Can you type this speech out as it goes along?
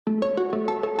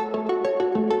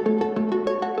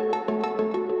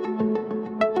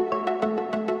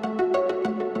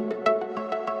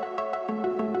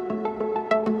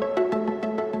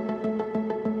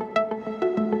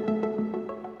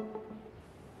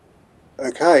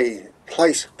Okay,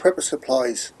 place prepper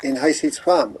supplies in Hayseed's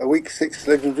farm, a week 6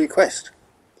 legendary quest.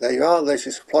 There you are, there's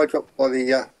your supply drop by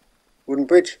the wooden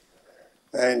bridge,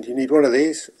 and you need one of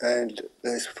these, and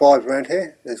there's 5 around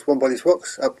here. There's one by these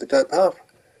rocks up the dirt path.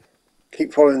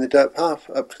 Keep following the dirt path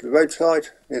up to the roadside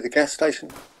near the gas station.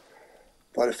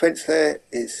 By the fence there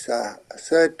is a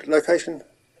 3rd location,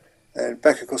 and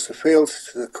back across the fields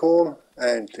to the corn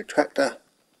and the tractor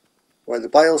where the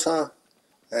bales are,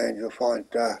 and you'll find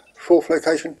 4th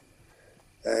location,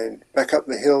 and back up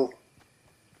the hill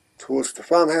towards the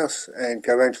farmhouse and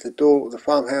go around to the door of the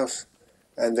farmhouse,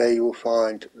 and there you will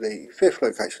find the 5th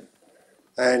location,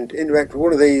 and interact with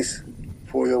one of these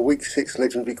for your week 6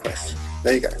 legendary quests.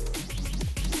 There you go.